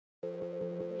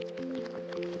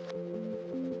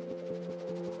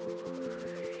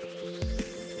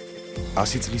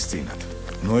100 წლის წინათ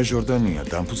ნოე ჟორდანია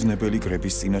დამფუძნებელი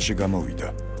კრების წინაშე გამოვიდა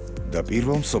და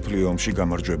პირველ მსოფლიო ომში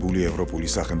გამარჯვებული ევროპული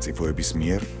სახელმწიფოების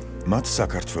მიერ მათ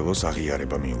საქართველოს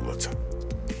აღიარება მიულოცა.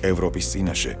 ევროპის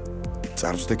წინაშე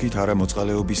წარსდგით არა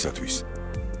მოწყალეობისათვის,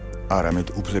 არამედ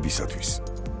უფლებისათვის.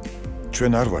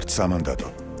 ჩვენ არ ვართ სამანდატო,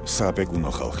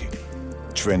 სააპეკუნო ხალხი.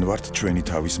 ჩვენ ვართ ჩვენი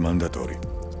თავის მანდატორი,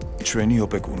 ჩვენი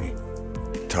ოპეკუნი,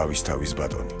 თავის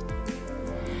ბატონი.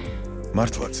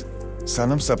 მართლაც,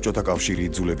 სანამ საბჭოთა კავშირი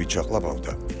იძულებით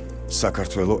ჩაყლაპავდა,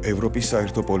 საქართველო ევროპის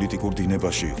საერთო პოლიტიკურ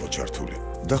დინებაში იყო ჩართული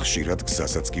და ხშირად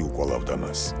გზასაც კი უკვალავდა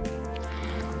მას.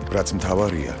 რაც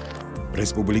მთავარია,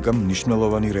 რესპუბლიკამ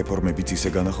მნიშვნელოვანი რეფორმებიც ისე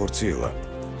განახორციელა,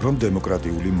 რომ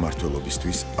დემოკრატიული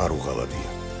მმართველობისთვის არ უღალატია.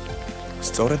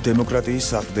 სწორედ დემოკრატიის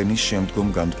საყრდენის შემდგომ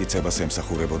განმტკიცებას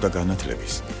ემსახურებოდა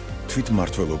განათლების,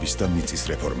 თვითმმართველობის და მიწის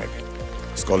რეფორმები.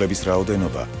 სკოლების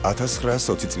რაოდენობა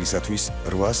 1920 წლისათვის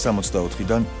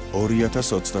 864-დან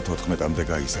 2034-მდე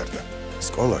გაიზარდა.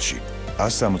 სკოლაში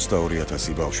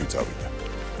 162,000 ბავშვი წავიდა.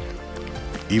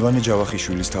 ივანე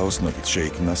ჯავახიშვილის თაოსნობით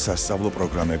შეიქმნა სასწავლო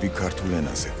პროგრამები ქართულ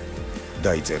ენაზე.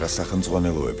 დაიწერა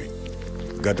სახელმძღვანელოები,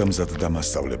 გადამზადდა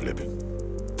მასწავლებლები.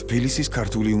 თბილისის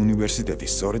ქართული უნივერსიტეტი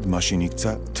სწორედ მაშინ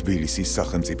იქცა თბილისის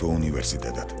სახელმწიფო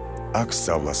უნივერსიტეტად. აქ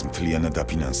სწავლას მთლიანად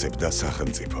აფინანსებდა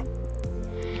სახელმწიფო.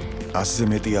 100-ზე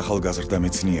მეტი ახალგაზრდა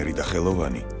მეცნიერი და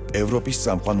ხელოვანი ევროპის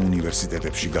წამყვან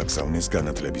უნივერსიტეტებში გაგზავნეს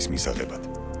განათლების მისაღებად.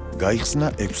 გაიხსნა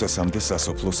 600-მდე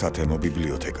სასოფლო სათემო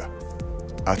ბიბლიოთეკა.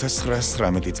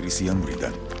 1919 წლის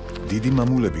იანვრიდან დიდი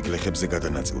მამულები გლეხებზე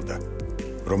გადანაწილდა,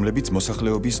 რომლებიც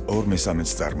მოსახლეობის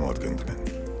 2/3-ს წარმოადგენდნენ.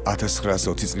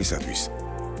 1920 წლისათვის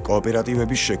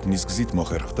კოოპერატივების შექმნის გზით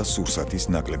მოხერხდა სურსათის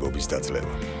ნაკლებობის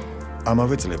დაძლევა.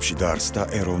 ამავე წლებში დაარსდა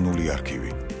ეროვნული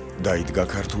არქივი, დაიდგა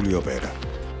ქართული ოპერა.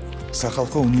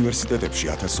 სახალხო უნივერსიტეტებში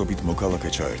ათასობით მოქალაქე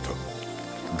ჩაერთო.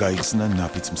 გაიხსნა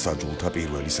ნაფიც მსაჯულთა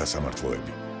პირველი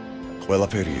სასამართლოები.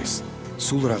 ყველაფერი ეს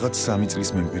სულ რაღაც 3 წლის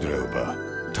მემკვიდრეობაა,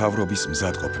 მთავრობის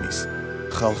მზადყოფნის,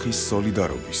 ხალხის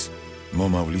სოლიდარობის,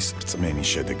 მომავლის რწმენის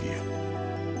შედეგია.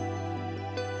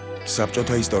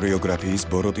 საბჭოთა ისტორიოგრაფიის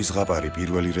ბოროტის ზღაპარი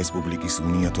პირველი რესპუბლიკის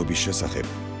უნიათობის შესახებ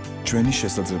ჩვენი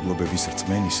შესაძლებლობების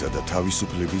რწმენისა და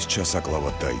თავისუფლების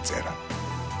ჩასაკლავად დაიწერა.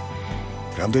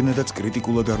 რამდენადაც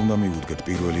კრიტიკულად არ უნდა მივუდგეთ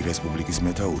პირველი რესპუბლიკის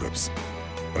მეთაურებს,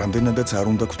 რამდენადაც არ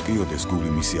უნდა გვტკიოდეს გული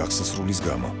მისი აღსასრულის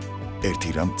გამო, ერთი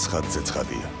რამ ცხადზე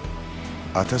ცხადია.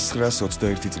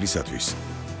 1921 წლისათვის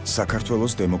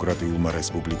საქართველოს დემოკრატიულმა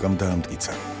რესპუბლიკამ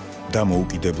დაამტკიცა და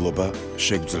მოუკიდებლობა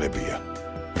შეგრძლებია.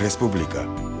 რესპუბლიკა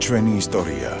ჩვენი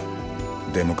ისტორია,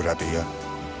 დემოკრატია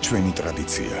ჩვენი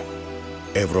ტრადიცია,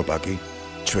 ევროპა კი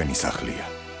ჩვენი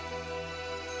სახლია.